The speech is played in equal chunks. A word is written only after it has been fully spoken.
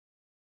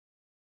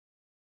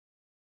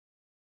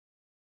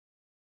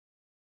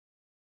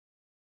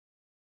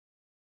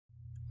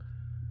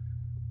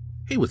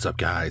Hey, what's up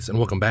guys, and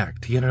welcome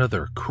back to yet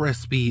another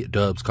Crispy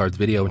Dubs Cards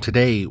video. And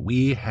today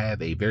we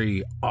have a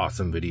very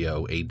awesome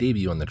video, a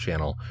debut on the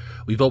channel.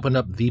 We've opened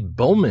up the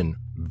Bowman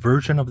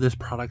version of this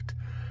product,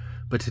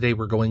 but today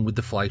we're going with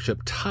the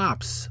flagship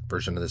Topps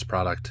version of this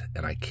product,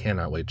 and I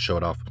cannot wait to show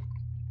it off.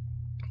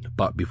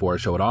 But before I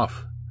show it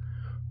off,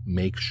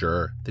 make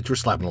sure that you're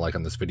slapping a like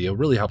on this video. It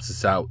really helps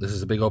us out. This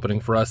is a big opening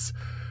for us.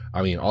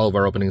 I mean, all of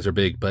our openings are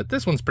big, but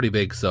this one's pretty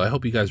big, so I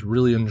hope you guys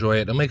really enjoy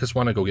it. It'll make us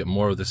want to go get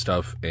more of this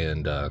stuff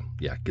and,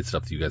 yeah, get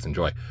stuff that you guys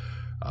enjoy.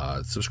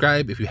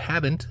 Subscribe if you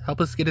haven't.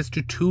 Help us get us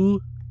to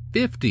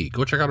 250.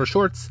 Go check out our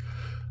shorts.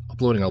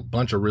 Uploading a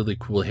bunch of really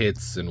cool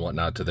hits and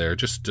whatnot to there,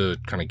 just to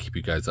kind of keep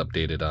you guys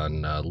updated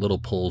on little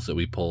pulls that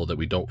we pull that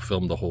we don't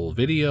film the whole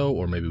video,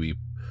 or maybe we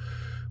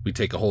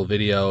take a whole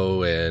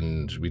video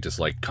and we just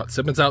like cut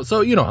segments out.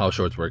 So you know how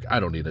shorts work. I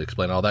don't need to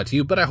explain all that to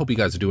you, but I hope you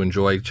guys do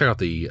enjoy. Check out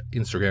the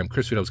Instagram,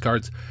 Crispy Dubs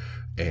Cards,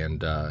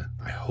 and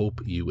I hope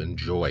you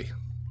enjoy.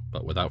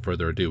 But without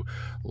further ado,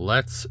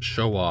 let's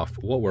show off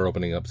what we're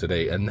opening up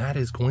today, and that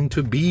is going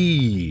to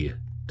be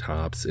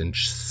Topps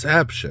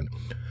Inception.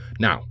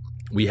 Now,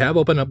 we have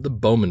opened up the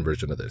Bowman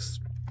version of this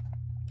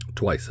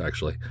twice,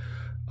 actually.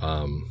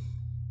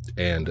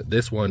 And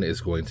this one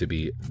is going to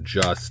be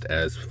just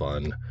as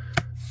fun.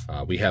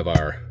 We have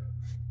our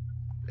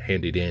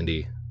handy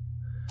dandy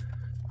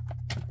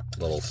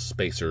little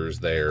spacers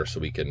there so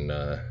we can,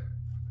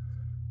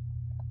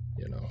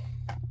 you know,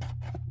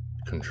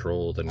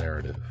 control the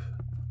narrative.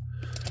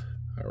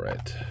 All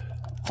right.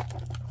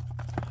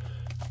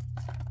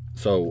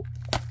 So,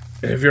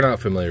 if you're not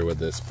familiar with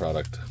this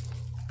product,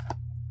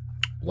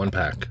 one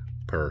pack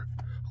per,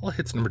 all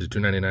hits numbered to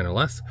 $2.99 or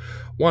less,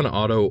 one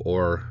auto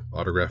or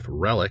autograph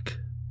relic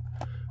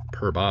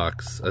per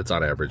box. That's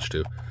on average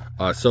too.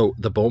 So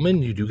the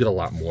Bowman, you do get a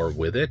lot more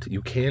with it.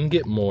 You can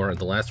get more.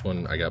 The last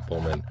one I got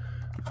Bowman,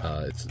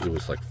 it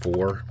was like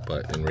 4,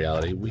 but in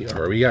reality we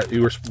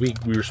were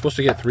supposed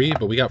to get 3,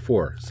 but we got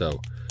 4.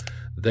 So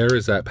there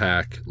is that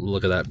pack.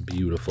 Look at that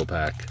beautiful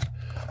pack.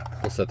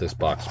 We'll set this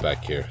box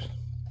back here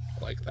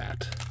like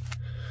that.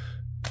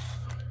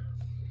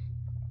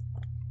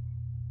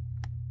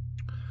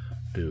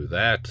 Do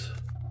that.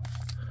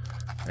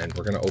 And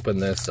we're going to open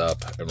this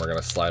up, and we're going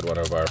to slide one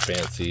of our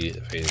fancy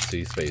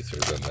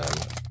spacers in them.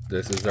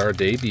 This is our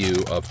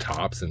debut of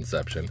Topps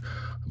Inception.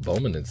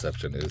 Bowman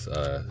Inception is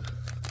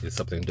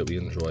something that we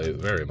enjoy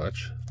very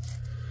much.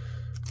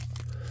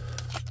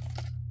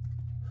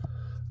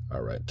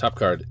 All right, top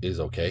card is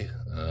okay.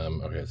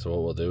 Okay, so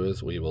what we'll do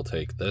is we will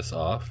take this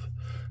off,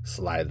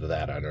 slide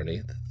that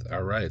underneath.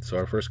 All right, so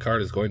our first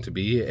card is going to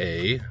be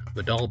a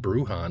Vidal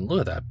Brujan.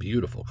 Look at that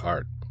beautiful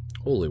card.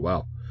 Holy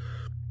wow.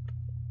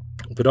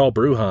 Vidal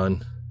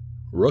Brujan,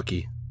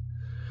 rookie.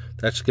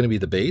 That's going to be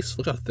the base.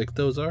 Look how thick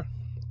those are.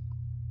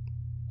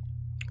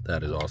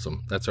 That is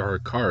awesome. That's our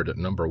card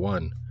number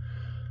 1.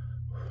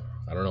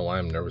 I don't know why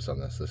I'm nervous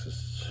on this. This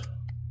is...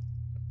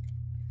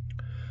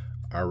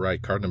 All right,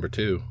 card number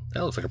 2.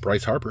 That looks like a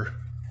Bryce Harper.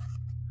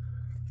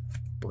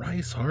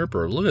 Bryce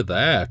Harper, look at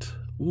that.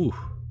 Ooh.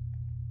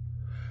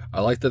 I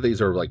like that these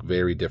are like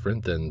very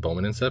different than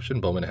Bowman Inception.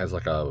 Bowman has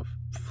like a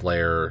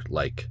flare,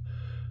 like,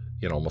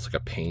 you know, almost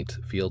like a paint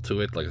feel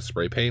to it, like a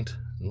spray paint.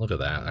 And look at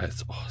that.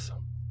 That's awesome.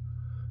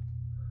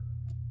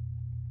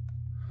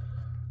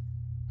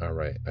 All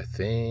right, I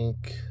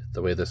think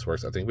the way this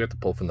works, I think we have to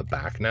pull from the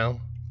back now.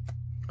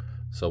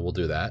 So we'll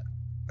do that.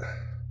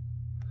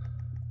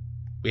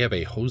 We have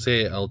a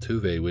Jose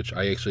Altuve, which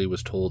I actually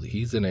was told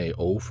he's in a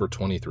 0 for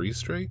 23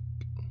 streak.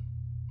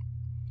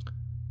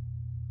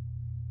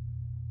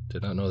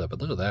 Did not know that, but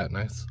look at that.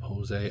 Nice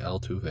Jose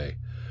Altuve.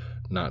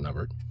 Not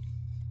numbered.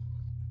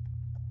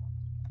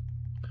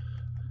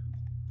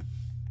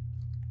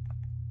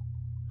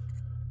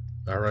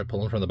 All right,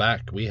 pulling from the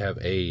back, we have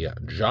a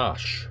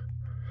Josh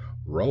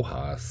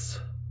Rojas.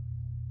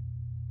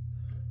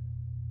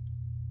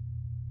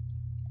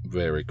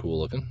 Very cool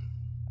looking.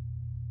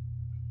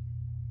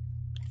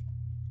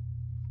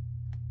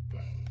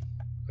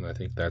 And I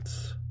think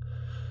this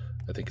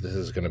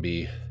is going to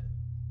be,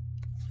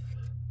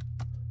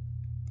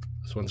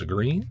 this one's a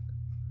green.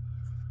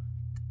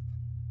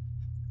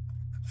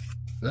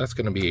 That's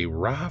going to be a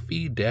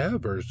Rafi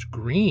Devers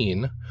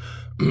green.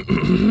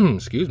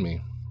 Excuse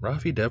me.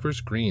 Rafi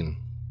Devers green.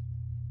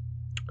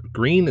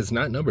 Green is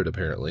not numbered,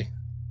 apparently.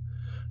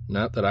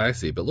 Not that I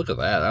see, but look at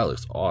that. That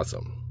looks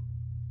awesome.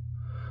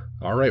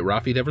 All right,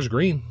 Rafi Devers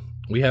green.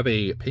 We have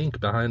a pink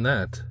behind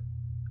that.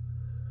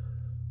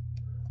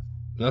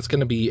 That's going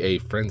to be a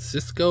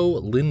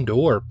Francisco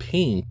Lindor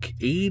pink,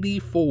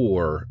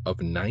 84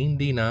 of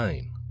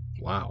 99.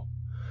 Wow.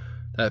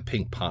 That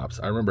pink pops.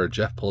 I remember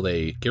Jeff pulled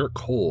a Garrett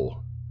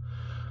Cole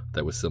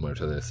that was similar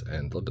to this,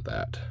 and look at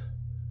that.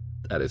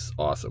 That is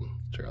awesome.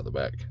 Check out the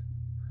back.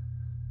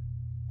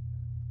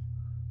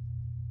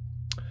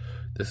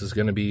 This is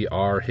going to be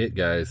our hit,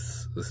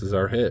 guys. This is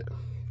our hit.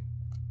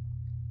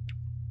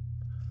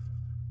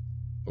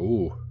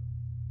 Ooh.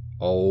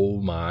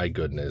 Oh my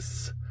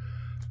goodness.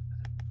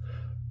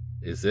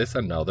 Is this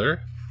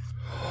another?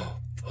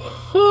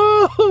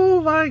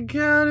 Oh my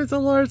god, it's a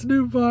Lars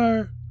new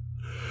bar.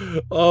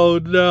 Oh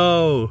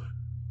no.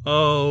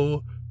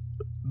 Oh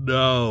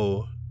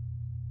no.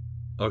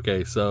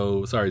 Okay,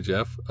 so sorry,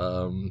 Jeff.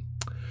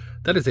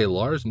 That is a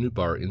Lars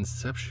Nootbaar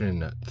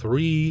Inception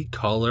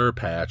 3-color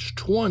patch,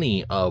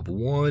 20 of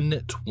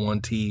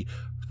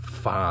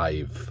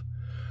 125.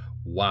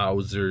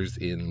 Wowzers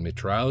in me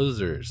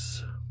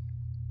trousers.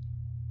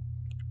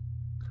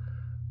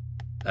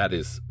 That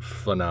is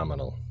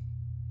phenomenal.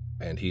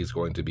 And he's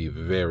going to be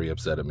very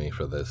upset at me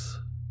for this.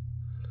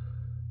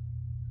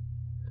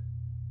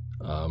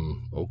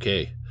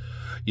 Okay.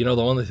 You know,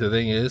 the only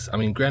thing is, I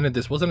mean, granted,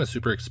 this wasn't a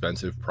super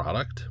expensive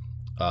product.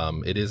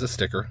 It is a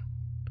sticker.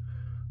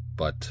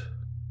 But,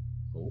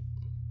 oh,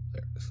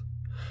 there it is.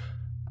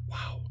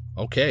 Wow.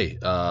 Okay.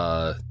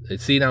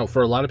 See, now,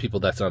 for a lot of people,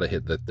 that's not a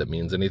hit that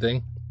means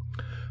anything.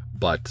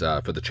 But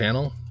for the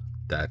channel,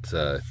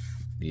 that,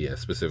 yeah,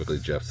 specifically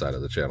Jeff's side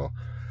of the channel,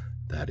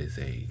 that is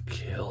a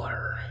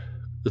killer.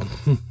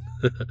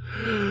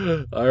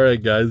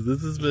 Alright guys,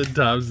 this has been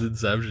Tom's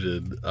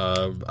Inception.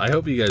 I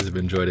hope you guys have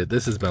enjoyed it.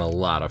 This has been a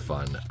lot of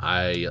fun.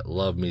 I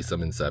love me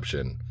some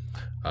Inception.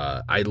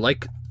 I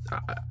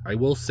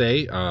will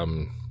say,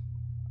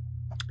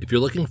 if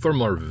you're looking for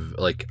more,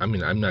 like, I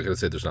mean, I'm not going to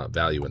say there's not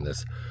value in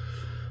this.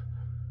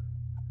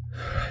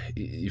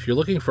 If you're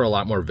looking for a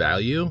lot more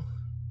value,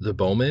 the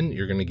Bowman,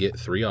 you're going to get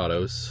 3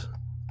 autos,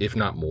 if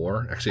not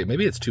more. Actually,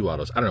 maybe it's 2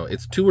 autos. I don't know.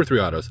 It's 2 or 3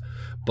 autos.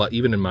 But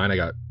even in mine, I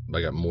got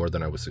more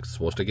than I was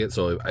supposed to get.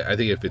 So I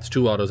think if it's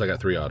 2 autos, I got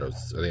 3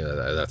 autos. I think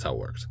that's how it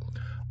works.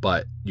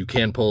 But you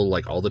can pull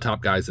like all the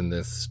top guys in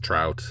this: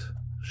 Trout,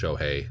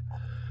 Shohei,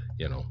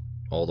 you know,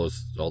 all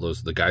those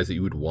the guys that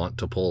you would want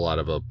to pull out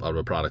of a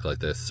product like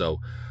this. So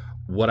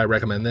would I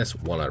recommend this?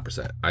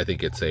 100%. I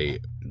think it's a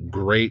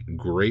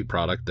great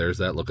product. There's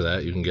that. Look at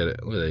that. You can get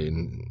it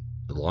with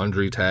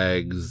laundry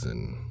tags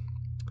and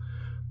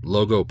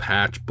logo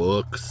patch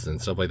books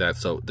and stuff like that.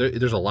 So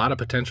there's a lot of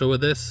potential with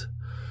this.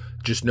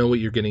 Just know what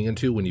you're getting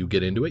into when you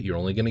get into it. You're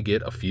only going to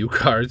get a few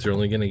cards. You're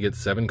only going to get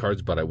 7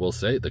 cards, but I will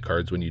say the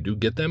cards, when you do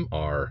get them,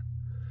 are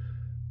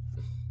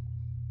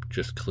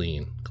just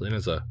clean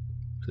as a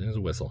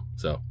whistle.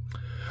 So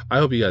I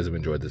hope you guys have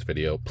enjoyed this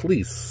video.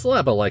 Please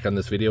slap a like on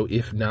this video,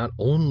 if not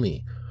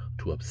only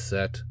to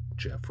upset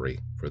Jeffrey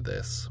for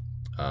this.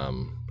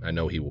 I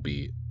know he will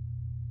be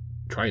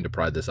trying to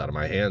pry this out of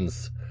my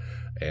hands,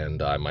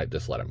 and I might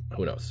just let him.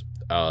 Who knows?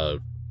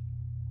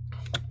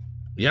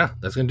 Yeah,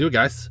 that's going to do it,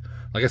 guys.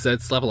 Like I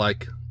said, slap a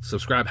like,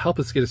 subscribe, help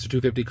us get us to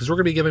 250, because we're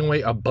going to be giving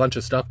away a bunch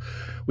of stuff.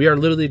 We are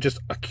literally just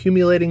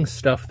accumulating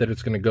stuff that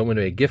is going to go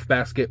into a gift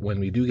basket when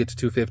we do get to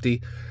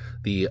 250.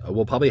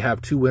 We'll probably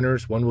have 2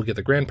 winners. One will get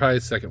the grand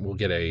prize, second will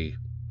get a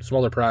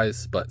smaller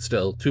prize, but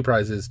still 2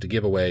 prizes to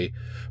give away: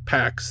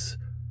 packs,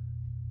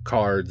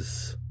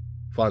 cards,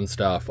 fun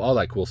stuff, all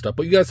that cool stuff.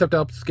 But you guys have to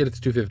help us get it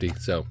to 250,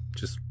 so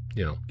just,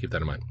 you know, keep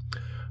that in mind.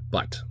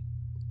 But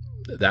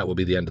that will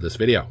be the end of this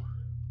video.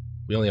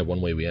 We only have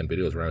one way we end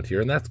videos around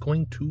here, and that's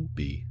going to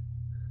be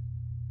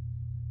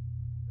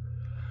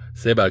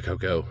say bye,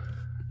 Coco.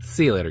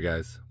 See you later,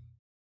 guys.